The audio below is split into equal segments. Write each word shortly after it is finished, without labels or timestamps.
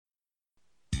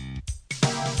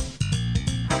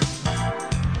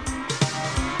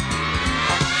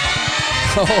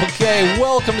Okay,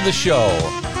 welcome to the show.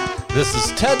 This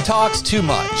is Ted Talks Too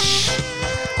Much.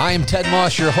 I am Ted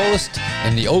Moss, your host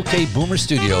in the OK Boomer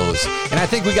Studios. And I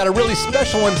think we got a really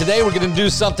special one today. We're going to do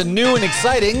something new and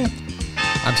exciting.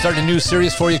 I'm starting a new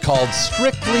series for you called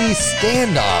Strictly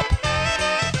Stand Up.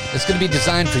 It's going to be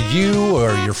designed for you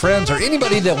or your friends or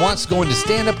anybody that wants to go into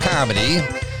stand-up comedy.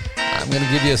 I'm going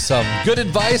to give you some good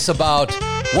advice about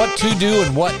what to do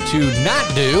and what to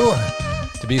not do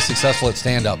to be successful at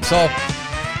stand-up. So,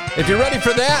 if you're ready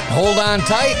for that, hold on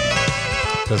tight,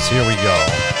 because here we go.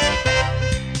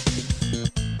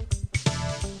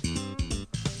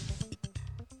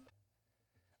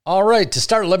 All right, to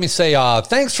start, let me say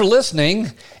thanks for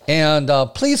listening, and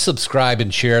please subscribe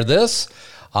and share this.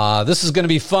 This is going to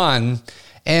be fun,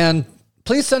 and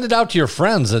please send it out to your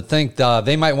friends that think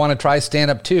they might want to try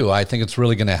stand-up too. I think it's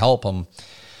really going to help them.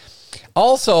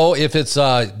 Also, if it's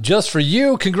just for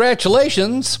you,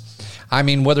 congratulations. I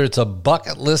mean, whether it's a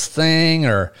bucket list thing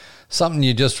or something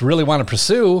you just really want to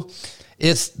pursue,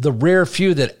 it's the rare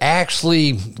few that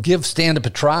actually give stand-up a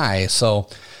try. So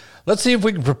let's see if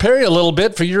we can prepare you a little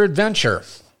bit for your adventure.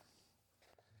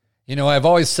 You know, I've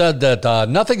always said that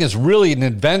nothing is really an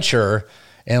adventure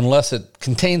unless it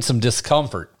contains some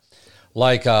discomfort.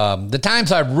 Like the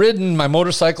times I've ridden my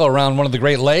motorcycle around one of the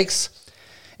Great Lakes,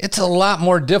 it's a lot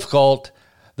more difficult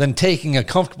than taking a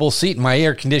comfortable seat in my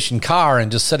air-conditioned car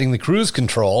and just setting the cruise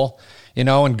control, you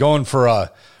know, and going for a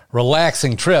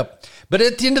relaxing trip. But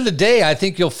at the end of the day, I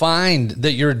think you'll find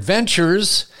that your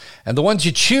adventures and the ones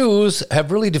you choose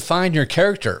have really defined your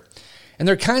character. And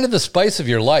they're kind of the spice of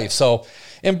your life. So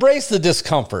embrace the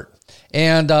discomfort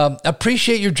and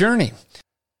appreciate your journey.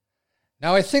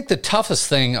 Now, I think the toughest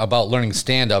thing about learning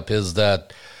stand-up is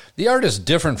that the art is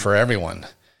different for everyone.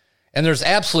 And there's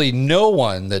absolutely no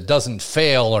one that doesn't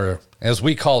fail or, as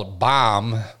we call it,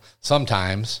 bomb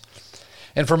sometimes.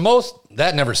 And for most,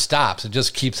 that never stops. It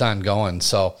just keeps on going.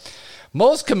 So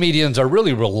most comedians are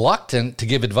really reluctant to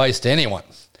give advice to anyone.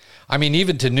 I mean,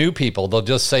 even to new people, they'll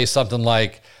just say something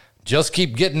like, just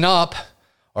keep getting up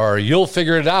or you'll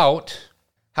figure it out.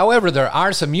 However, there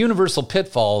are some universal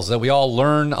pitfalls that we all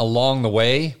learn along the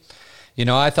way. You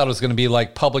know, I thought it was going to be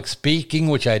like public speaking,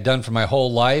 which I had done for my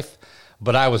whole life.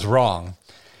 But I was wrong.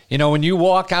 You know, when you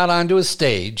walk out onto a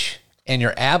stage and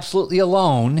you're absolutely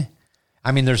alone,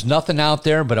 I mean, there's nothing out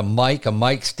there but a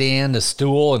mic stand, a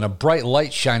stool, and a bright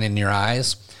light shining in your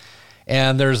eyes.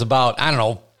 And there's about,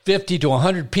 50 to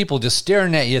 100 people just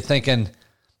staring at you thinking,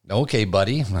 okay,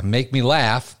 buddy, make me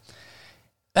laugh.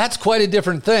 That's quite a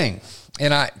different thing.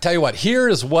 And I tell you what, here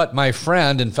is what my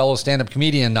friend and fellow stand-up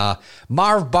comedian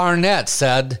Marv Barnett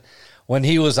said when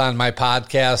he was on my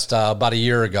podcast about a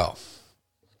year ago.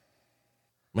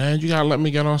 Man, you gotta let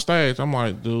me get on stage. I'm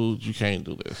like, dude, you can't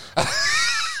do this.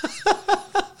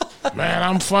 Man,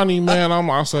 I'm funny, man.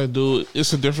 I said, dude,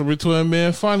 it's a difference between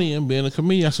being funny and being a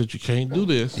comedian. I said, you can't do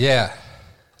this. Yeah.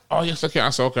 Oh, yes, I can. I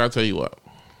said, okay, I'll tell you what.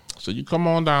 So you come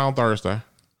on down Thursday.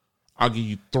 I'll give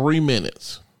you 3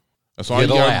 minutes. That's all you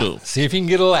gotta do. See if you can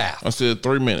get a laugh. I said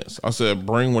 3 minutes. I said,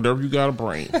 bring whatever you gotta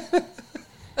bring.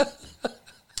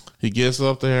 He gets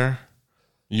up there.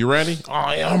 You ready?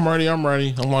 Oh, yeah, I'm ready. I'm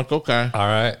like, okay. All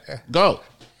right. Go.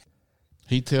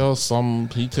 He tells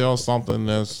something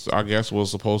that's, I guess,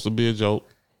 was supposed to be a joke.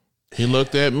 He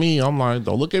looked at me. I'm like,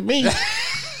 don't look at me.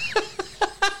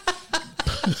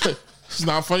 It's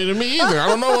not funny to me either. I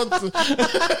don't know what.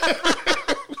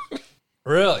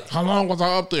 Really? How long was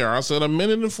I up there? I said 1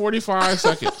 minute and 45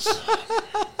 seconds.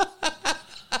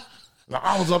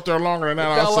 I was up there longer than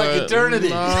that. It felt like eternity.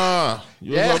 Nah,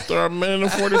 you was up there 1 minute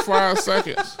and 45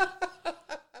 seconds.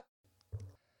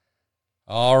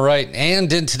 All right.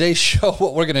 And in today's show,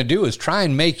 what we're going to do is try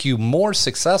and make you more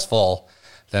successful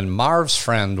than Marv's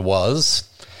friend was.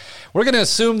 We're going to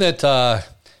assume that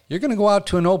you're going to go out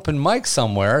to an open mic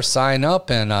somewhere, sign up,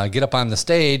 and get up on the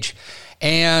stage.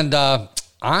 And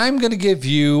I'm going to give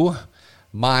you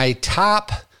my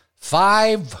top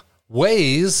 5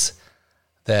 ways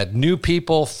that new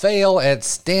people fail at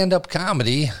stand-up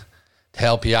comedy to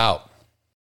help you out.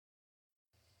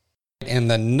 And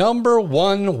the number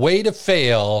one way to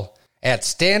fail at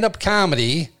stand-up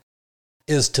comedy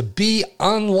is to be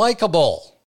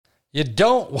unlikable. You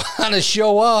don't want to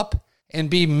show up and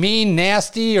be mean,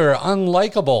 nasty, or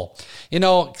unlikable. You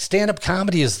know, stand-up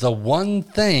comedy is the one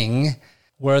thing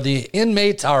where the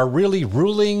inmates are really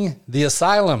ruling the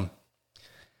asylum.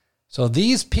 So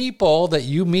these people that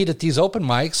you meet at these open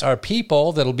mics are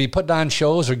people that'll be putting on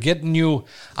shows or getting you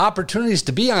opportunities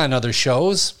to be on other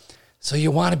shows. So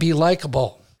you want to be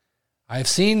likable. I've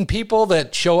seen people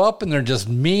that show up and they're just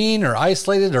mean or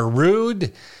isolated or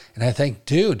rude. And I think,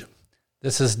 dude,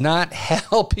 This is not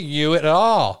helping you at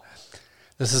all.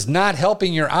 This is not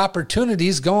helping your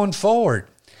opportunities going forward.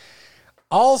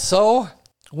 Also,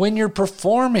 when you're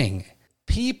performing,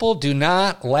 people do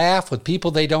not laugh with people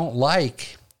they don't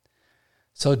like.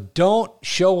 So don't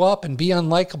show up and be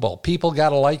unlikable. People got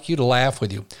to like you to laugh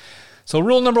with you. So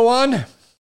rule number 1,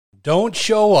 don't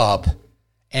show up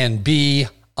and be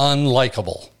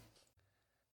unlikable.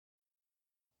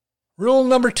 Rule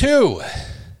number 2,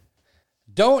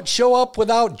 don't show up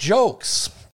without jokes.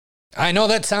 I know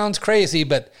that sounds crazy,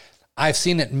 but I've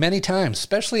seen it many times,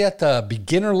 especially at the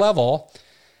beginner level,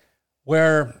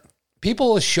 where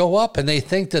people will show up and they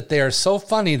think that they are so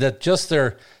funny that just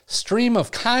their stream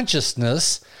of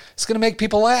consciousness is going to make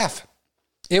people laugh.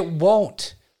 It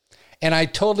won't. And I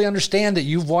totally understand that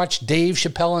you've watched Dave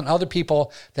Chappelle and other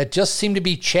people that just seem to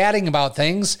be chatting about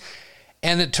things,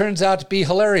 and it turns out to be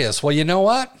hilarious. Well, you know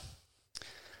what?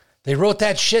 They wrote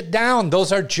that shit down.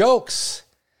 Those are jokes.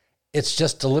 It's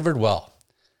just delivered well.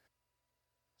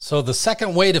 So the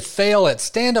second way to fail at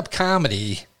stand-up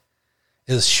comedy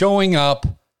is showing up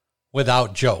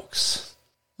without jokes.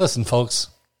 Listen, folks,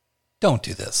 don't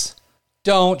do this.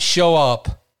 Don't show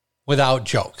up without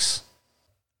jokes.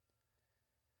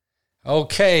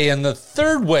 Okay, and the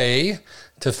third way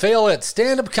to fail at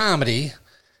stand-up comedy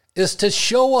is to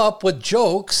show up with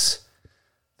jokes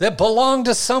that belong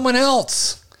to someone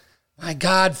else. My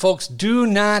God, folks, do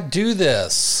not do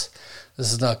this.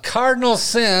 This is a cardinal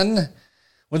sin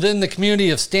within the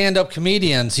community of stand-up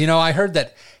comedians. You know, I heard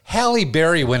that Halle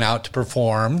Berry went out to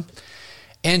perform,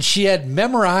 and she had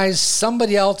memorized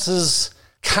somebody else's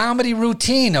comedy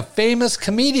routine, a famous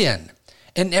comedian,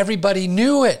 and everybody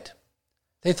knew it.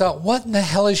 They thought, what in the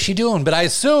hell is she doing? But I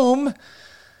assume,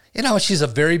 you know, she's a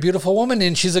very beautiful woman,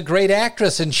 and she's a great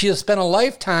actress, and she has spent a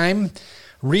lifetime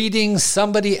reading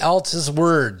somebody else's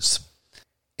words.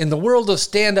 In the world of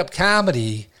stand-up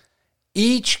comedy,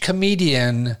 each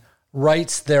comedian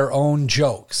writes their own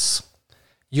jokes.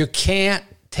 You can't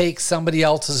take somebody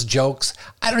else's jokes.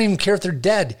 I don't even care if they're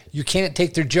dead. You can't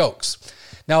take their jokes.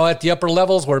 Now, at the upper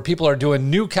levels where people are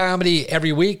doing new comedy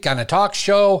every week on a talk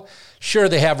show, sure,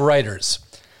 they have writers.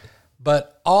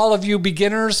 But all of you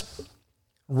beginners,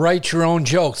 write your own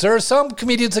jokes. There are some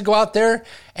comedians that go out there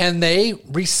and they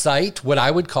recite what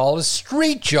I would call as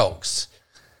street jokes.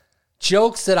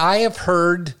 Jokes that I have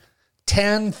heard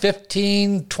 10,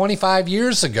 15, 25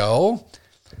 years ago.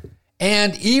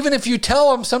 And even if you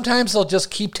tell them, sometimes they'll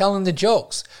just keep telling the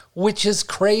jokes, which is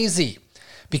crazy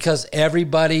because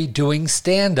everybody doing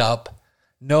stand-up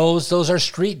knows those are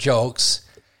street jokes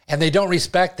and they don't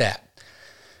respect that.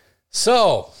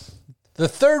 So the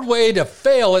third way to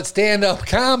fail at stand-up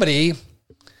comedy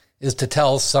is to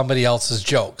tell somebody else's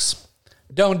jokes.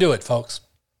 Don't do it, folks.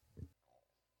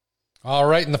 All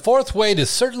right, and the fourth way to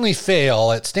certainly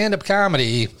fail at stand-up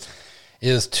comedy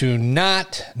is to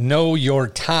not know your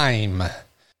time.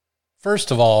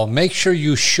 First of all, make sure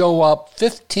you show up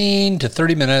 15 to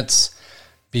 30 minutes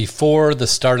before the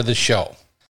start of the show.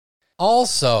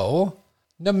 Also,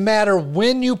 no matter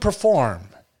when you perform,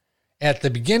 at the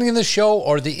beginning of the show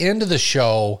or the end of the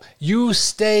show, you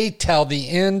stay till the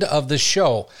end of the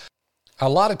show. A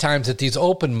lot of times at these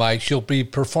open mics, you'll be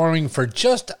performing for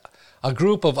just a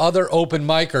group of other open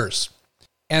micers.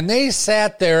 And they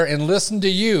sat there and listened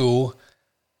to you,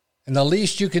 and the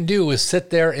least you can do is sit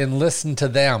there and listen to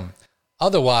them.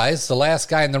 Otherwise, the last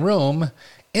guy in the room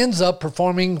ends up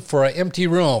performing for an empty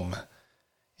room.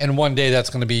 And one day that's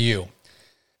going to be you.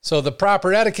 So the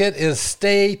proper etiquette is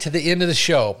stay to the end of the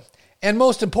show. And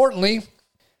most importantly,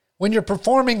 when you're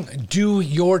performing, do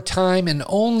your time and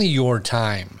only your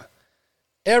time.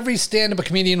 Every stand-up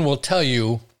comedian will tell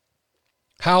you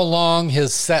how long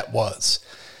his set was.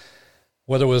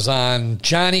 Whether it was on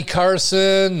Johnny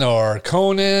Carson or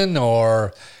Conan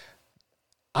or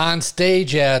on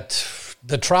stage at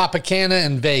the Tropicana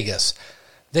in Vegas.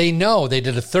 They know they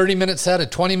did a 30-minute set, a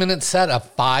 20-minute set, a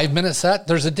 5-minute set.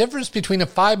 There's a difference between a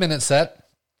 5-minute set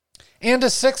and a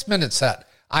 6-minute set.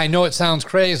 I know it sounds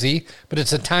crazy, but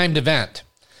it's a timed event.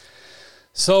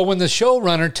 So when the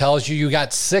showrunner tells you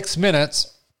got 6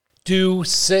 minutes, do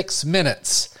 6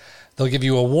 minutes. They'll give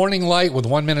you a warning light with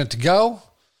 1 minute to go,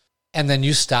 and then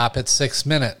you stop at 6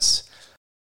 minutes.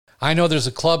 I know there's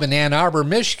a club in Ann Arbor,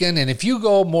 Michigan, and if you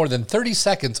go more than 30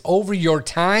 seconds over your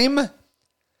time,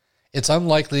 it's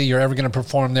unlikely you're ever going to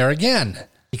perform there again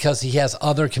because he has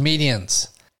other comedians.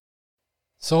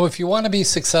 So if you want to be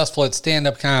successful at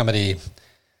stand-up comedy,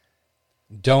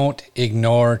 don't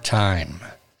ignore time.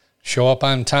 Show up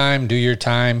on time, do your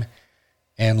time,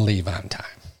 and leave on time.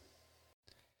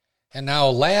 And now,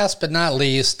 last but not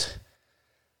least,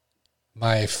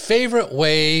 My favorite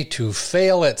way to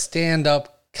fail at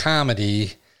stand-up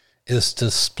comedy is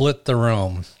to split the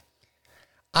room.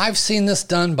 I've seen this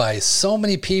done by so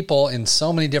many people in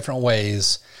so many different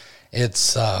ways.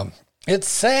 It's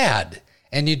sad,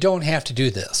 and you don't have to do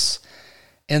this.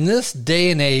 In this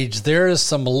day and age, there is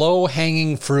some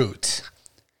low-hanging fruit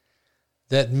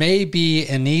that may be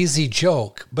an easy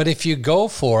joke, but if you go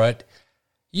for it,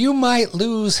 you might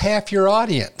lose half your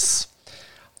audience.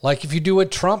 Like if you do a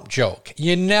Trump joke,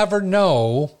 you never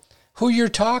know who you're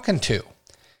talking to.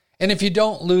 And if you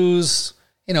don't lose,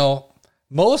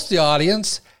 most of the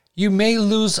audience, you may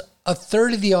lose a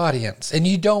third of the audience, and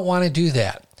you don't want to do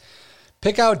that.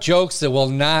 Pick out jokes that will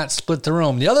not split the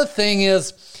room. The other thing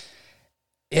is,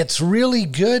 it's really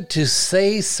good to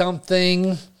say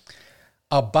something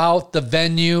about the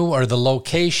venue or the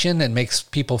location that makes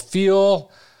people feel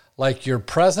like you're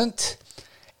present.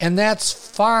 And that's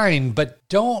fine, but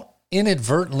don't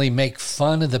inadvertently make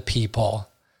fun of the people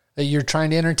that you're trying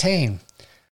to entertain.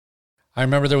 I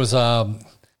remember there was a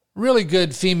really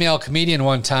good female comedian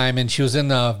one time, and she was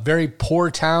in a very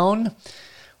poor town,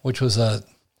 which was a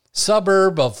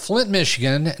suburb of Flint,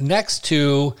 Michigan, next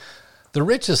to the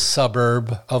richest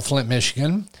suburb of Flint,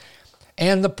 Michigan.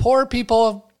 And the poor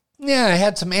people,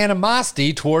 had some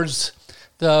animosity towards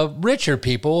the richer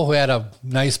people who had a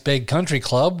nice big country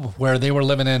club where they were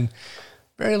living in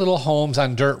very little homes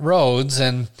on dirt roads.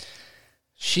 And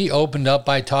she opened up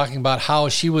by talking about how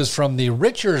she was from the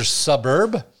richer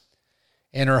suburb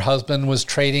and her husband was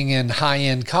trading in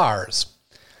high-end cars.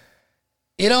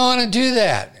 You don't want to do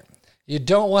that. You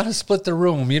don't want to split the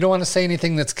room. You don't want to say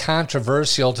anything that's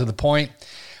controversial to the point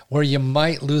where you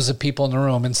might lose the people in the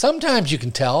room. And sometimes you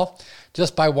can tell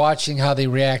just by watching how they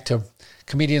react to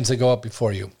comedians that go up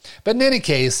before you. But in any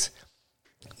case,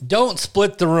 don't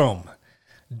split the room.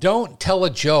 Don't tell a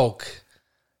joke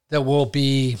that will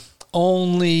be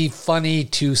only funny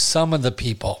to some of the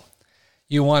people.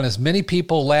 You want as many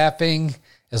people laughing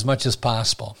as much as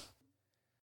possible.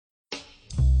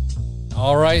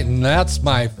 All right, and that's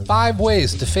my 5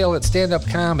 ways to fail at stand-up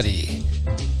comedy.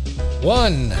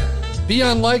 1, be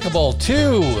unlikable.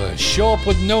 2, show up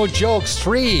with no jokes.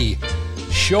 3,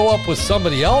 show up with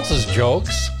somebody else's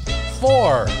jokes.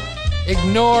 4,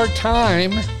 ignore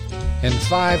time. And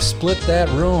 5, split that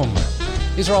room.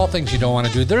 These are all things you don't want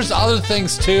to do. There's other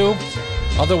things too,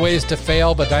 other ways to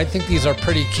fail, but I think these are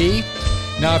pretty key.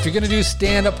 Now, if you're going to do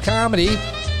stand-up comedy,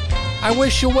 I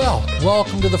wish you well.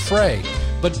 Welcome to the fray.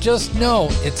 But just know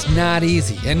it's not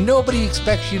easy, and nobody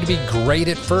expects you to be great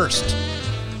at first.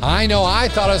 I know I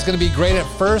thought I was going to be great at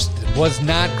first, was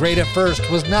not great at first,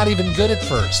 was not even good at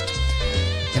first.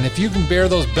 And if you can bear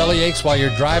those belly aches while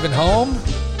you're driving home,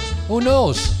 who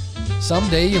knows?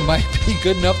 Someday you might be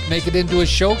good enough to make it into a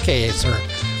showcase or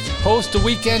host a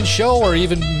weekend show or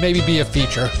even maybe be a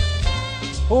feature.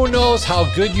 Who knows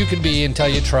how good you can be until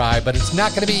you try, but it's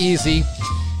not going to be easy.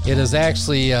 It is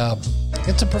actually,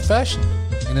 it's a profession,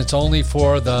 and it's only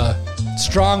for the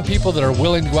strong people that are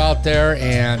willing to go out there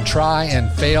and try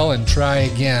and fail and try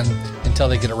again until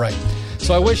they get it right.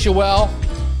 So I wish you well,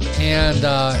 and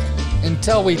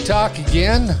until we talk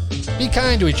again, be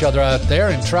kind to each other out there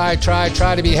and try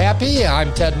to be happy.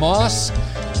 I'm Ted Moss,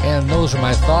 and those are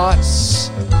my thoughts.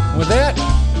 With that,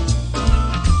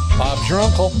 Bob's your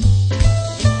uncle.